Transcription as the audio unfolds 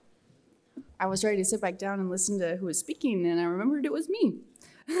I was ready to sit back down and listen to who was speaking, and I remembered it was me.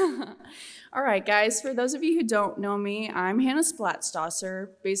 All right, guys, for those of you who don't know me, I'm Hannah Splattstoesser.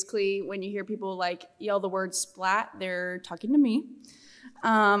 Basically, when you hear people like yell the word splat, they're talking to me.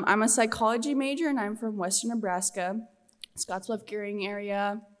 I'm a psychology major, and I'm from Western Nebraska, Scottsbluff-Gearing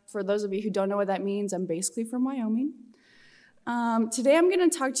area. For those of you who don't know what that means, I'm basically from Wyoming. Today I'm going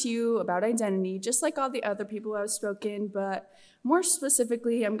to talk to you about identity, just like all the other people who have spoken, but more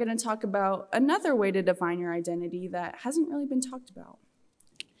specifically, I'm going to talk about another way to define your identity that hasn't really been talked about.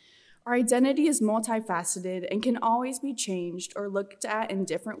 Our identity is multifaceted and can always be changed or looked at in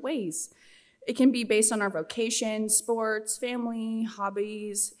different ways. It can be based on our vocation, sports, family,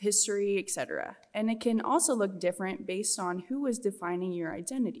 hobbies, history, etc. And it can also look different based on who is defining your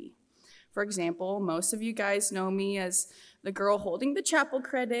identity. For example, most of you guys know me as the girl holding the chapel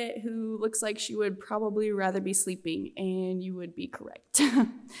credit who looks like she would probably rather be sleeping, and you would be correct.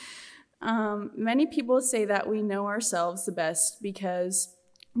 Many people say that we know ourselves the best because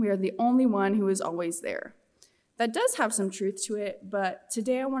we are the only one who is always there. That does have some truth to it, but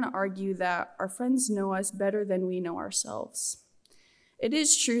today I want to argue that our friends know us better than we know ourselves. It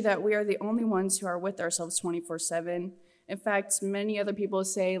is true that we are the only ones who are with ourselves 24/7. In fact, many other people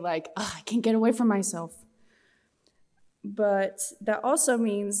say I can't get away from myself. But that also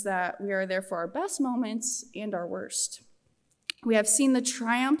means that we are there for our best moments and our worst. We have seen the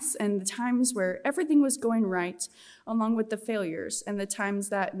triumphs and the times where everything was going right, along with the failures and the times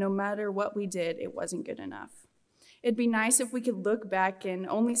that no matter what we did, it wasn't good enough. It'd be nice if we could look back and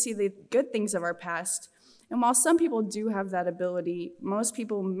only see the good things of our past. And while some people do have that ability, most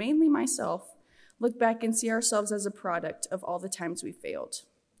people, mainly myself, look back and see ourselves as a product of all the times we failed.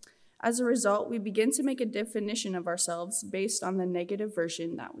 As a result, we begin to make a definition of ourselves based on the negative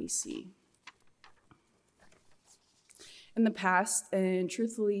version that we see. In the past, and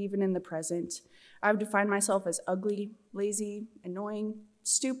truthfully even in the present, I've defined myself as ugly, lazy, annoying,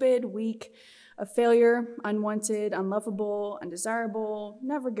 stupid, weak, a failure, unwanted, unlovable, undesirable,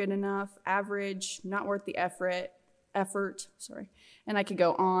 never good enough, average, not worth the effort, and I could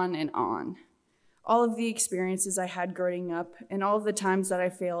go on and on. All of the experiences I had growing up and all of the times that I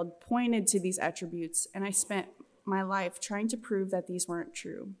failed pointed to these attributes, and I spent my life trying to prove that these weren't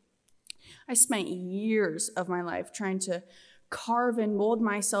true. I spent years of my life trying to carve and mold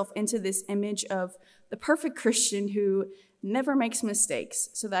myself into this image of the perfect Christian who never makes mistakes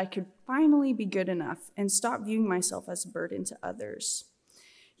so that I could finally be good enough and stop viewing myself as a burden to others.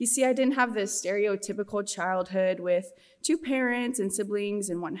 You see, I didn't have this stereotypical childhood with 2 parents and siblings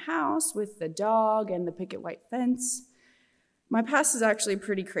in one house with the dog and the picket white fence. My past is actually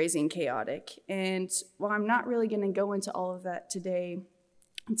pretty crazy and chaotic, and while I'm not really going to go into all of that today,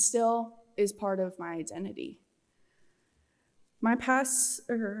 it still is part of my identity. My past,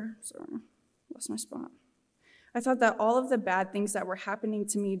 lost my spot. I thought that all of the bad things that were happening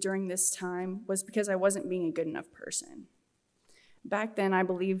to me during this time was because I wasn't being a good enough person. Back then, I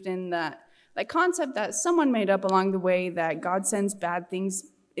believed in that concept that someone made up along the way that God sends bad things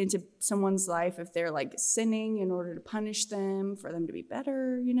into someone's life if they're sinning in order to punish them, for them to be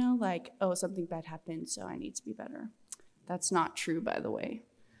better, something bad happened, so I need to be better. That's not true, by the way.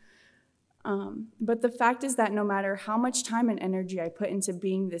 But the fact is that no matter how much time and energy I put into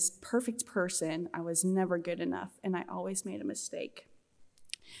being this perfect person, I was never good enough, and I always made a mistake.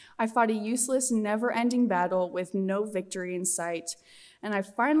 I fought a useless, never-ending battle with no victory in sight, and I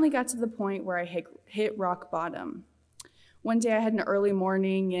finally got to the point where I hit rock bottom. One day I had an early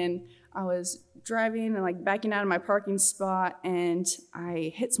morning, and I was driving and backing out of my parking spot, and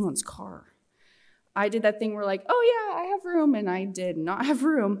I hit someone's car. I did that thing where oh yeah, I have room, and I did not have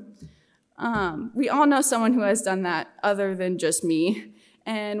room. We all know someone who has done that other than just me.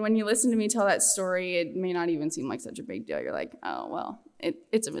 And when you listen to me tell that story, it may not even seem like such a big deal. You're like, oh, well,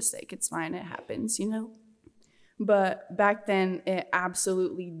 it's a mistake. It's fine. It happens, But back then, it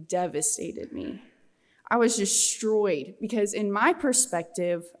absolutely devastated me. I was destroyed because in my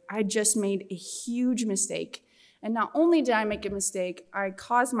perspective, I just made a huge mistake. And not only did I make a mistake, I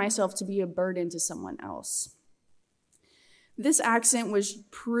caused myself to be a burden to someone else. This accident was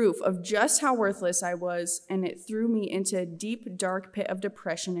proof of just how worthless I was, and it threw me into a deep, dark pit of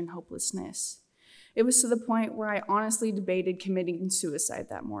depression and hopelessness. It was to the point where I honestly debated committing suicide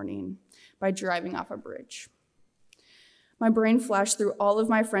that morning by driving off a bridge. My brain flashed through all of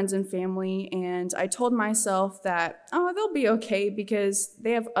my friends and family, and I told myself that, they'll be okay because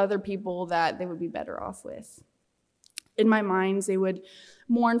they have other people that they would be better off with. In my mind, they would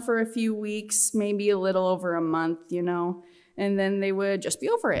mourn for a few weeks, maybe a little over a month, and then they would just be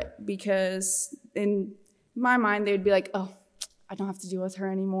over it because in my mind, they would be like, oh, I don't have to deal with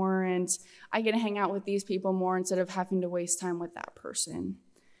her anymore, and I get to hang out with these people more instead of having to waste time with that person.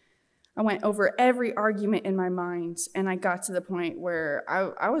 I went over every argument in my mind, and I got to the point where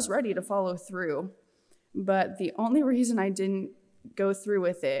I was ready to follow through. But the only reason I didn't go through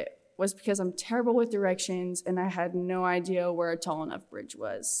with it was because I'm terrible with directions, and I had no idea where a tall enough bridge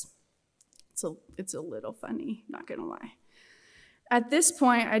was. It's a little funny, not gonna lie. At this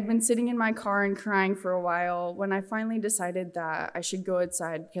point, I'd been sitting in my car and crying for a while when I finally decided that I should go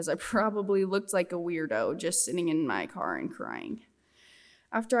outside because I probably looked like a weirdo just sitting in my car and crying.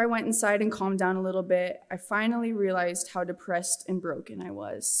 After I went inside and calmed down a little bit, I finally realized how depressed and broken I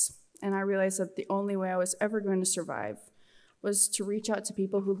was. And I realized that the only way I was ever going to survive was to reach out to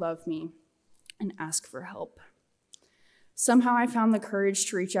people who love me and ask for help. Somehow I found the courage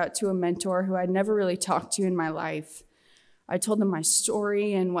to reach out to a mentor who I'd never really talked to in my life. I told them my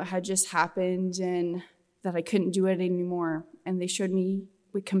story and what had just happened and that I couldn't do it anymore. And they showed me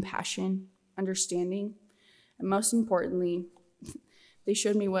with compassion, understanding, and most importantly, they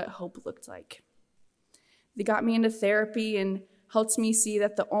showed me what hope looked like. They got me into therapy and helped me see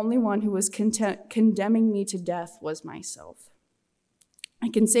that the only one who was condemning me to death was myself. I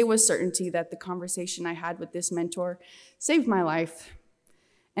can say with certainty that the conversation I had with this mentor saved my life.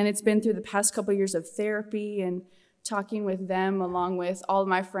 And it's been through the past couple years of therapy and talking with them along with all of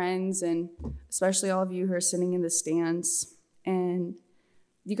my friends and especially all of you who are sitting in the stands. And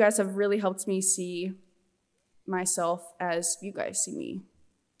you guys have really helped me see myself as you guys see me.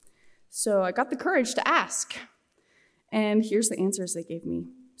 So I got the courage to ask. And here's the answers they gave me.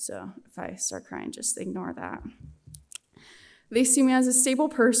 So if I start crying, just ignore that. They see me as a stable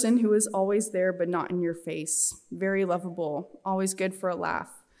person who is always there but not in your face. Very lovable, always good for a laugh.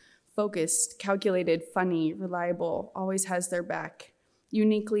 Focused, calculated, funny, reliable, always has their back.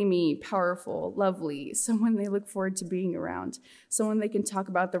 Uniquely me, powerful, lovely, someone they look forward to being around, someone they can talk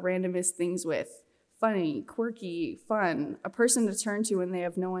about the randomest things with. Funny, quirky, fun, a person to turn to when they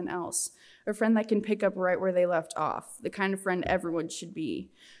have no one else, a friend that can pick up right where they left off, the kind of friend everyone should be.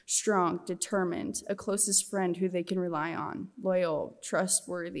 Strong, determined, a closest friend who they can rely on, loyal,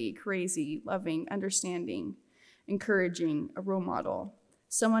 trustworthy, crazy, loving, understanding, encouraging, a role model.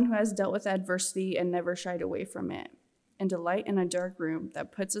 Someone who has dealt with adversity and never shied away from it, and a light in a dark room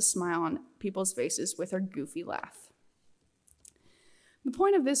that puts a smile on people's faces with her goofy laugh. The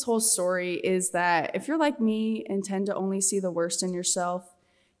point of this whole story is that if you're like me and tend to only see the worst in yourself,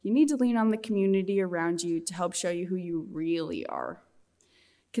 you need to lean on the community around you to help show you who you really are.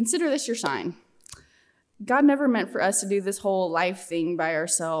 Consider this your sign. God never meant for us to do this whole life thing by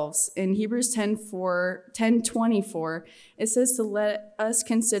ourselves. In Hebrews 10:24, it says to let us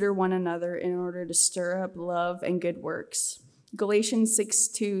consider one another in order to stir up love and good works. Galatians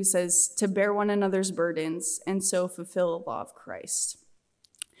 6:2 says to bear one another's burdens and so fulfill the law of Christ.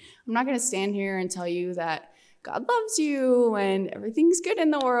 I'm not going to stand here and tell you that God loves you and everything's good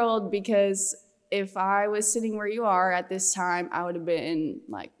in the world, because if I was sitting where you are at this time, I would have been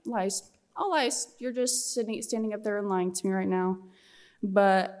like, lies. All lies. You're just standing up there and lying to me right now.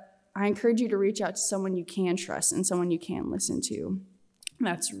 But I encourage you to reach out to someone you can trust and someone you can listen to.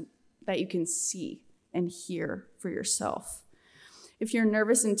 That you can see and hear for yourself. If you're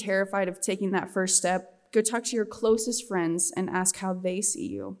nervous and terrified of taking that first step, go talk to your closest friends and ask how they see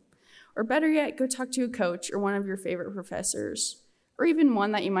you. Or better yet, go talk to a coach or one of your favorite professors, or even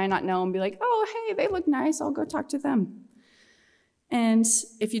one that you might not know and be like, oh, hey, they look nice. I'll go talk to them. And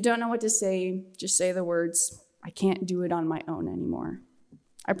if you don't know what to say, just say the words, I can't do it on my own anymore.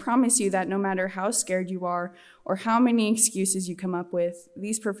 I promise you that no matter how scared you are or how many excuses you come up with,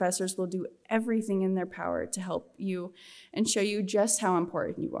 these professors will do everything in their power to help you and show you just how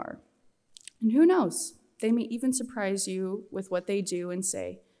important you are. And who knows, they may even surprise you with what they do and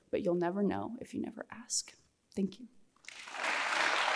say, but you'll never know if you never ask. Thank you.